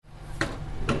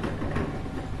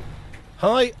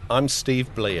Hi, I'm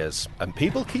Steve Blears, and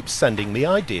people keep sending me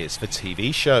ideas for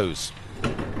TV shows.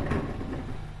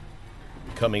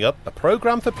 Coming up, a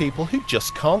programme for people who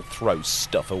just can't throw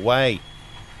stuff away.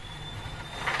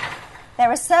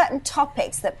 There are certain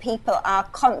topics that people are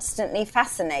constantly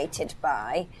fascinated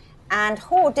by, and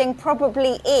hoarding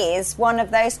probably is one of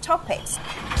those topics.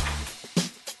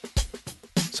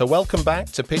 So welcome back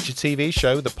to Picture TV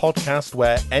Show, the podcast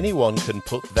where anyone can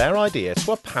put their idea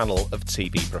to a panel of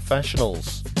TV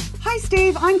professionals. Hi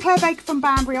Steve, I'm Claire Baker from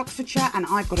Banbury, Oxfordshire, and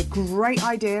I've got a great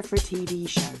idea for a TV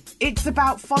show. It's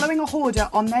about following a hoarder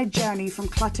on their journey from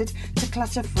cluttered to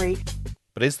clutter-free.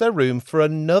 But is there room for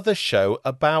another show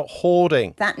about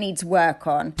hoarding? That needs work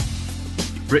on.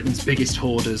 Britain's biggest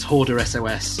hoarders, Hoarder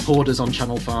SOS, Hoarders on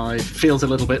Channel 5. Feels a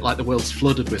little bit like the world's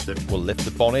flooded with them. We'll lift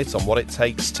the bonnet on what it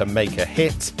takes to make a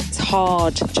hit. It's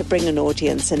hard to bring an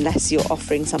audience unless you're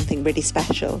offering something really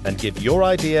special. And give your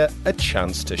idea a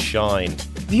chance to shine.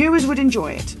 Viewers would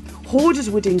enjoy it. Hoarders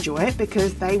would enjoy it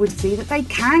because they would see that they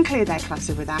can clear their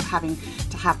clutter without having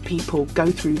to have people go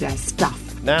through their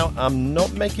stuff. Now, I'm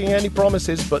not making any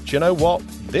promises, but you know what?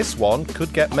 This one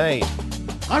could get made.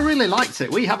 I really liked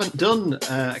it. We haven't done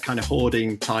a kind of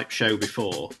hoarding type show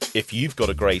before. If you've got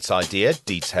a great idea,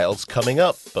 details coming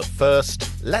up. But first,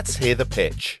 let's hear the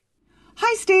pitch.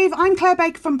 Hi Steve, I'm Claire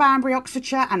Baker from Banbury,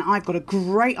 Oxfordshire, and I've got a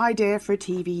great idea for a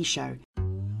TV show.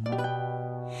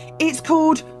 It's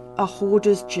called A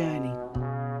Hoarder's Journey.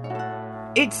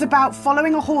 It's about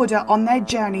following a hoarder on their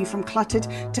journey from cluttered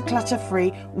to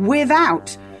clutter-free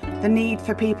without the need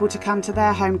for people to come to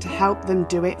their home to help them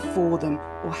do it for them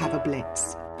or have a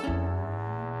blitz.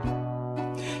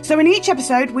 So in each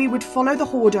episode, we would follow the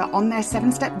hoarder on their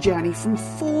 7-step journey from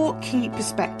 4 key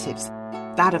perspectives.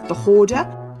 That of the hoarder,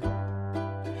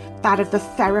 that of the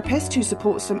therapist who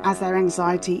supports them as their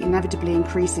anxiety inevitably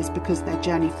increases because their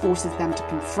journey forces them to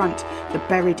confront the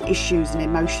buried issues and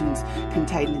emotions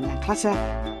contained in their clutter.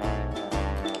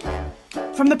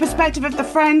 From the perspective of the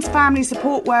friends, family,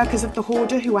 support workers of the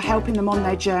hoarder who are helping them on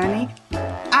their journey.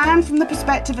 And from the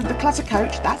perspective of the clutter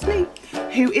coach, that's me,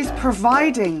 who is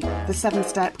providing the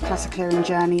 7-step clutter clearing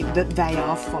journey that they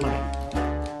are following.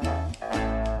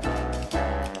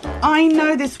 I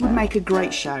know this would make a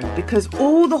great show because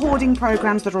all the hoarding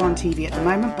programmes that are on TV at the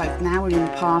moment, both now and in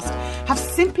the past, have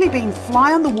simply been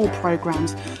fly-on-the-wall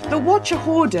programmes that watch a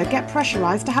hoarder get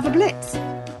pressurised to have a blitz.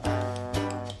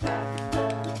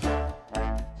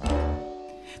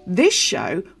 This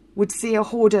show would see a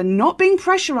hoarder not being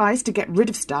pressurised to get rid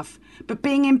of stuff, but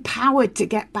being empowered to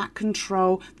get back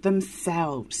control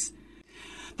themselves.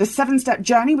 The 7-step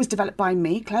journey was developed by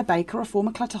me, Claire Baker, a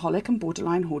former clutterholic and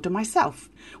borderline hoarder myself.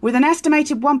 With an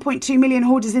estimated 1.2 million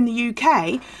hoarders in the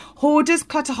UK, hoarders,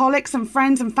 clutterholics and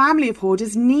friends and family of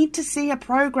hoarders need to see a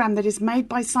programme that is made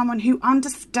by someone who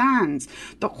understands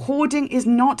that hoarding is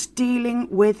not dealing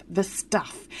with the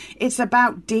stuff. It's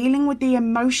about dealing with the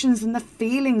emotions and the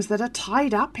feelings that are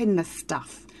tied up in the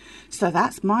stuff. So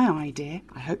that's my idea.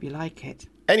 I hope you like it.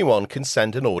 Anyone can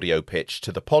send an audio pitch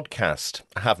to the podcast.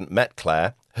 I haven't met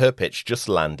Claire. Her pitch just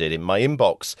landed in my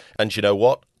inbox. And you know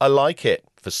what? I like it.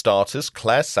 For starters,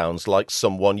 Claire sounds like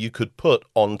someone you could put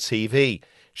on TV.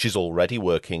 She's already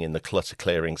working in the clutter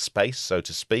clearing space, so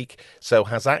to speak, so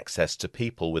has access to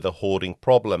people with a hoarding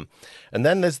problem. And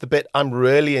then there's the bit I'm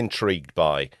really intrigued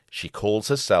by. She calls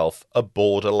herself a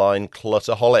borderline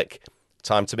clutterholic.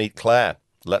 Time to meet Claire.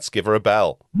 Let's give her a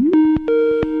bell.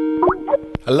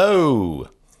 Hello.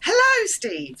 Hello,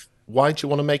 Steve. Why do you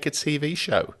want to make a TV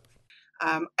show?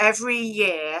 Every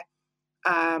year,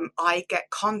 I get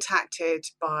contacted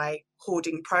by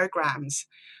hoarding programs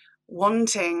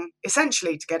wanting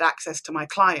essentially to get access to my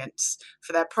clients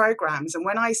for their programs. And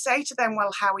when I say to them,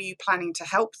 well, how are you planning to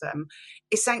help them?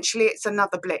 Essentially, it's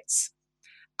another blitz.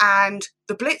 And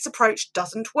the blitz approach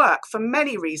doesn't work for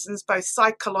many reasons, both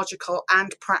psychological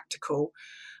and practical.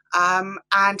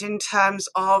 And in terms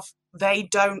of they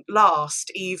don't last,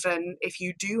 even if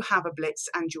you do have a blitz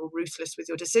and you're ruthless with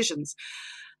your decisions.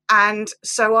 And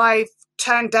so I've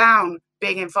turned down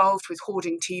being involved with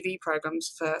hoarding TV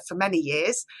programs for many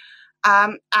years.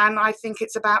 And I think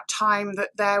it's about time that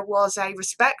there was a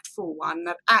respectful one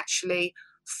that actually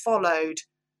followed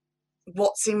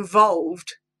what's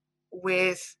involved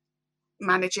with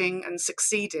managing and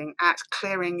succeeding at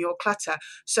clearing your clutter,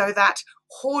 so that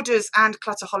hoarders and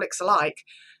clutterholics alike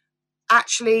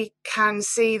actually can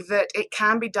see that it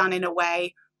can be done in a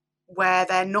way where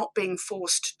they're not being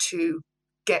forced to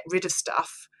get rid of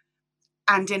stuff,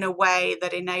 and in a way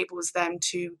that enables them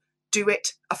to do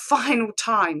it a final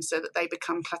time so that they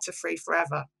become clutter-free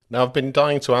forever. Now, I've been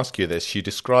dying to ask you this. You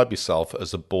describe yourself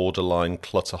as a borderline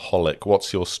clutterholic.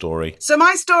 What's your story? So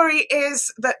my story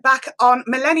is that back on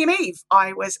Millennium Eve,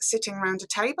 I was sitting around a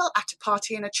table at a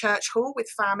party in a church hall with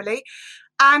family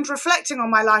and reflecting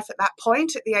on my life at that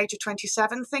point, at the age of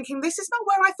 27, thinking this is not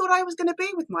where I thought I was going to be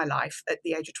with my life at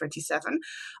the age of 27.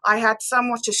 I had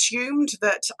somewhat assumed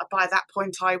that by that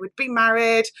point I would be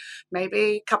married, maybe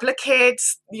a couple of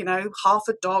kids, half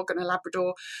a dog and a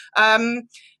Labrador.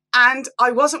 And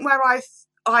I wasn't where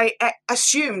I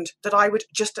assumed that I would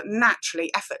just naturally,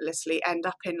 effortlessly end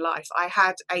up in life. I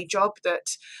had a job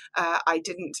that I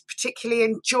didn't particularly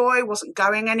enjoy, wasn't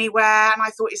going anywhere, and I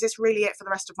thought, is this really it for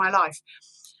the rest of my life?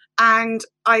 And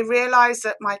I realised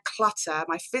that my clutter,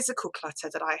 my physical clutter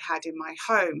that I had in my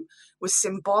home, was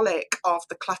symbolic of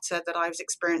the clutter that I was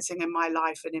experiencing in my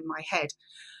life and in my head.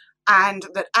 And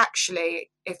that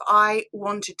actually, if I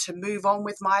wanted to move on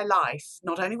with my life,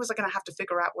 not only was I going to have to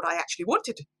figure out what I actually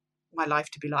wanted my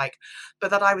life to be like, but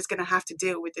that I was going to have to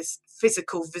deal with this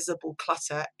physical, visible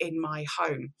clutter in my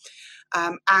home.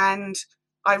 And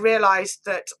I realised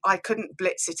that I couldn't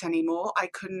blitz it anymore. I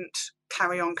couldn't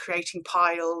carry on creating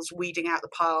piles, weeding out the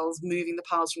piles, moving the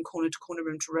piles from corner to corner,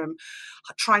 room to room,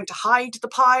 trying to hide the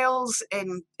piles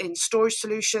in storage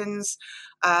solutions,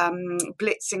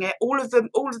 blitzing it, all of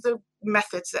the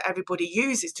methods that everybody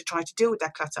uses to try to deal with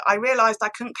their clutter. I realised I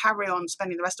couldn't carry on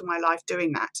spending the rest of my life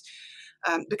doing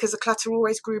that. Because the clutter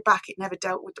always grew back, it never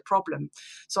dealt with the problem.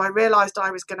 So I realised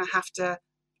I was going to have to,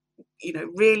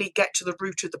 really get to the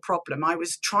root of the problem. I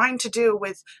was trying to deal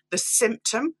with the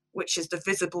symptom, which is the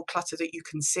visible clutter that you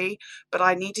can see, but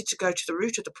I needed to go to the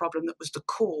root of the problem that was the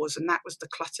cause, and that was the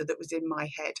clutter that was in my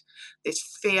head. This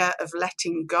fear of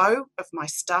letting go of my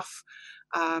stuff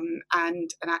and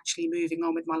actually moving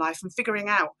on with my life and figuring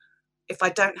out, if I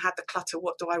don't have the clutter,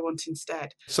 what do I want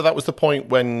instead? So that was the point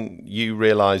when you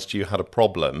realised you had a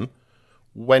problem.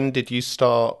 When did you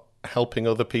start helping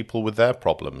other people with their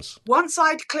problems? Once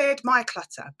I'd cleared my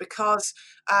clutter, because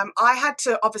I had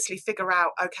to obviously figure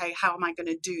out, okay, how am I going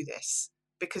to do this?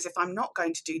 Because if I'm not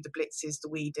going to do the blitzes, the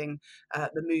weeding,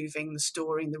 the moving, the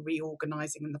storing, the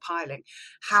reorganising and the piling,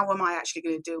 how am I actually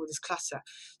going to deal with this clutter?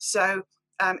 So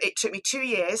it took me 2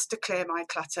 years to clear my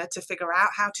clutter, to figure out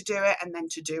how to do it and then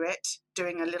to do it,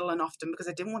 doing a little and often, because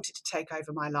I didn't want it to take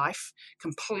over my life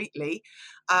completely.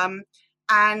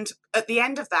 And at the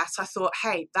end of that, I thought,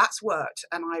 hey, that's worked.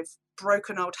 And I've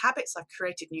broken old habits. I've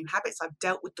created new habits. I've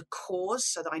dealt with the cause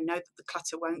so that I know that the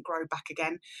clutter won't grow back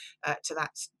again to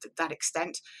that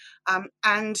extent.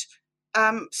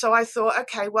 So I thought,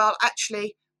 okay, well,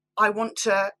 actually, I've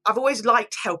always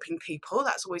liked helping people.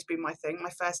 That's always been my thing.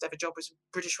 My first ever job was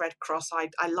British Red Cross.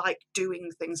 I like doing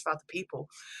things for other people.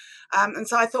 And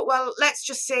so I thought, well, let's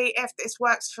just see if this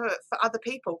works for other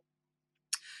people.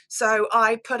 So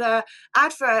I put an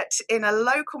advert in a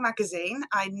local magazine.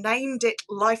 I named it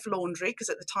Life Laundry, because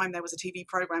at the time there was a TV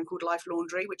programme called Life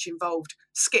Laundry, which involved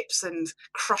skips and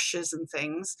crushers and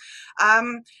things.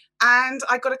 And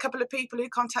I got a couple of people who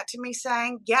contacted me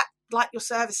saying, yeah, like your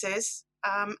services.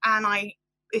 And I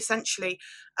essentially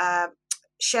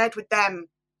shared with them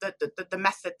the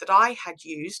method that I had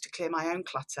used to clear my own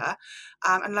clutter.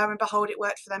 And lo and behold, it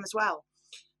worked for them as well.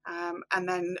 And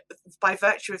then by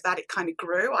virtue of that, it kind of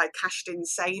grew. I cashed in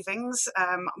savings.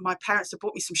 My parents had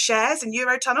bought me some shares in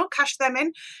Eurotunnel, cashed them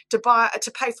in to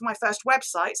pay for my first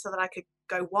website so that I could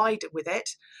go wider with it.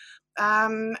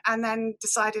 And then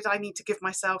decided I need to give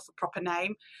myself a proper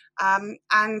name.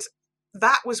 And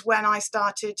that was when I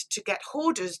started to get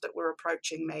hoarders that were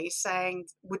approaching me saying,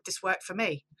 would this work for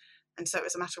me? And so it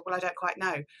was a matter of, well, I don't quite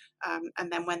know.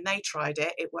 And then when they tried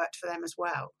it, it worked for them as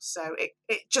well. So it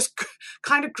just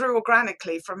kind of grew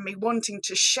organically from me wanting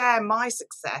to share my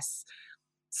success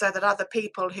so that other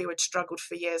people who had struggled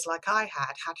for years like I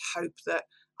had hope that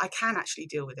I can actually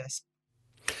deal with this.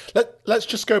 Let's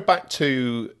just go back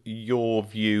to your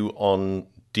view on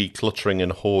decluttering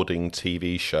and hoarding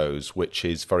TV shows, which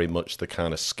is very much the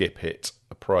kind of skip it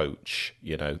approach,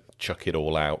 chuck it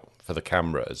all out for the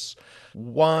cameras.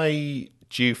 Why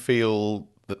do you feel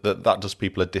that does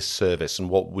people a disservice, and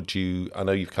what would you, I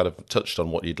know you've kind of touched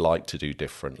on what you'd like to do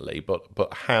differently,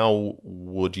 but how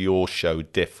would your show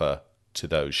differ to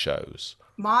those shows?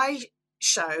 My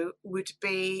show would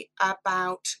be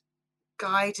about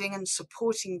guiding and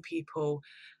supporting people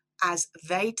as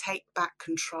they take back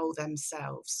control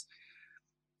themselves.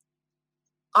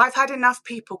 I've had enough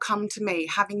people come to me,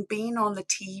 having been on the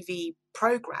TV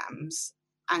programs,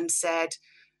 and said,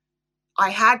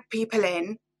 I had people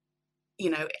in,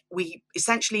 we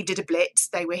essentially did a blitz.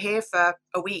 They were here for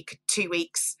a week, 2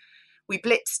 weeks. We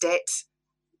blitzed it.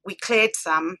 We cleared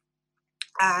some.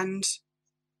 And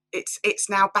it's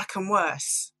now back and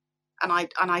worse, and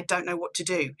I don't know what to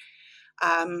do.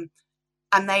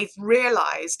 And they've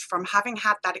realised from having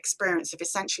had that experience of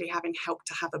essentially having helped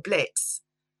to have a blitz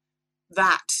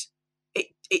that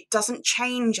it doesn't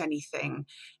change anything.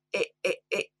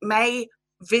 It may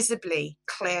visibly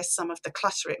clear some of the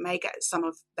clutter. It may get some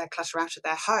of their clutter out of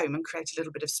their home and create a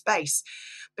little bit of space.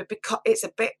 But because it's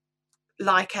a bit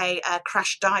like a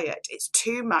crash diet, it's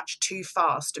too much too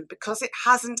fast. And because it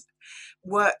hasn't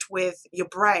worked with your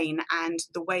brain and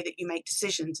the way that you make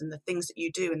decisions and the things that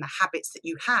you do and the habits that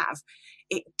you have,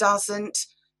 it doesn't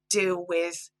deal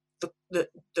with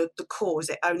the cause.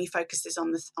 It only focuses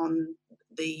on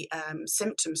the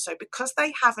symptoms. So because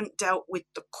they haven't dealt with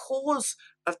the cause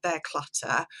of their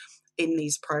clutter in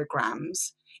these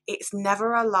programs, it's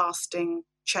never a lasting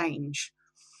change.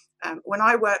 When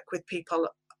I work with people,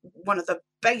 one of the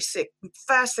basic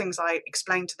first things I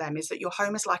explain to them is that your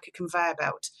home is like a conveyor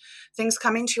belt. Things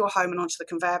come into your home and onto the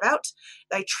conveyor belt.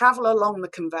 They travel along the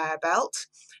conveyor belt.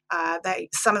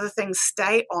 Some of the things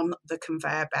stay on the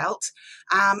conveyor belt,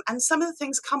 and some of the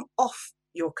things come off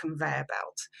your conveyor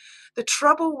belt. The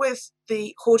trouble with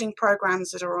the hoarding programs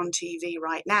that are on TV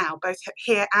right now, both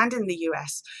here and in the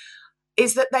US,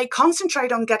 is that they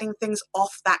concentrate on getting things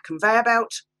off that conveyor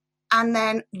belt and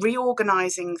then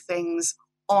reorganizing things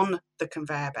on the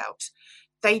conveyor belt.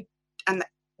 And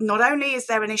not only is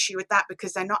there an issue with that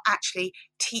because they're not actually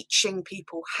teaching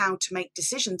people how to make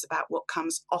decisions about what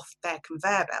comes off their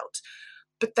conveyor belt,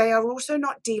 but they are also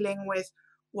not dealing with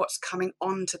what's coming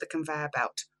onto the conveyor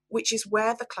belt, which is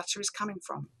where the clutter is coming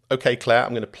from. Okay, Claire,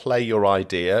 I'm going to play your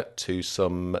idea to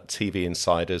some TV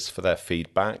insiders for their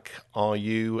feedback. Are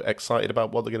you excited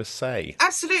about what they're going to say?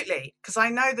 Absolutely, because I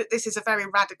know that this is a very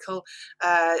radical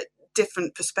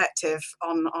different perspective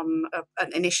on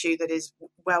an issue that is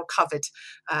well covered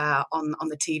on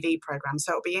the TV programme.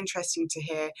 So it'll be interesting to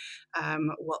hear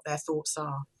what their thoughts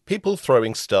are. People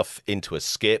throwing stuff into a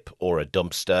skip or a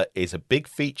dumpster is a big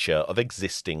feature of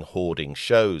existing hoarding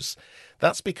shows.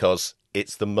 That's because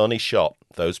it's the money shot.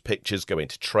 Those pictures go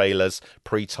into trailers,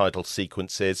 pre-title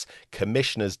sequences,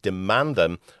 commissioners demand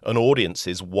them, and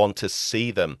audiences want to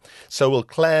see them. So will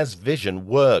Claire's vision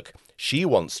work? She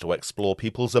wants to explore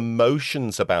people's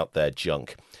emotions about their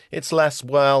junk. It's less,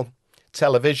 well,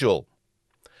 televisual.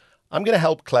 I'm going to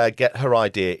help Claire get her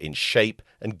idea in shape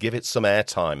and give it some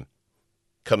airtime.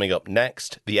 Coming up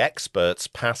next, the experts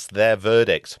pass their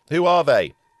verdict. Who are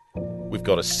they? We've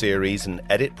got a series and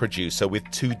edit producer with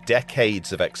 2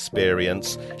 decades of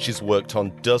experience. She's worked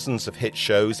on dozens of hit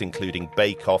shows, including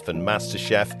Bake Off and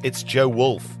MasterChef. It's Jo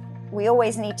Wolfe. We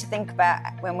always need to think about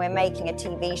when we're making a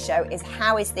TV show is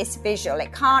how is this visual?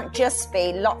 It can't just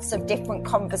be lots of different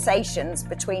conversations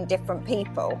between different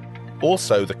people.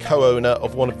 Also the co-owner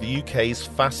of one of the UK's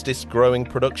fastest growing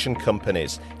production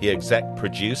companies. He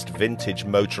exec-produced vintage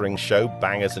motoring show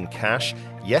Bangers and Cash,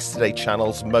 Yesterday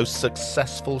Channel's most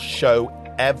successful show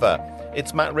ever.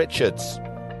 It's Matt Richards.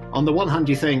 On the one hand,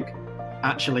 you think,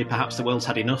 actually, perhaps the world's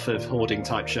had enough of hoarding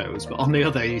type shows, but on the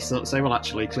other, you sort of say, well,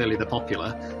 actually, clearly they're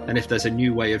popular, and if there's a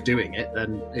new way of doing it,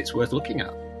 then it's worth looking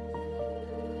at.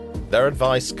 Their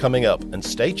advice coming up, and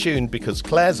stay tuned because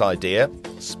Claire's idea,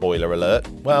 spoiler alert,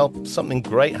 well, something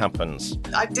great happens.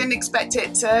 I didn't expect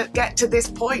it to get to this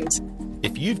point.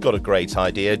 If you've got a great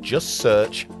idea, just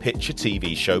search Pitch a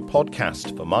TV Show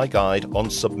Podcast for my guide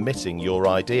on submitting your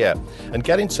idea. And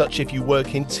get in touch if you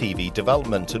work in TV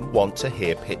development and want to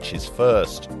hear pitches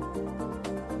first.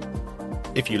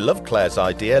 If you love Claire's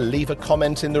idea, leave a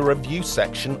comment in the review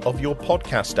section of your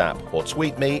podcast app or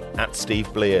tweet me at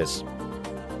Steve Blears.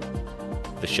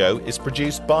 The show is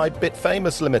produced by Bit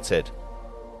Famous Limited.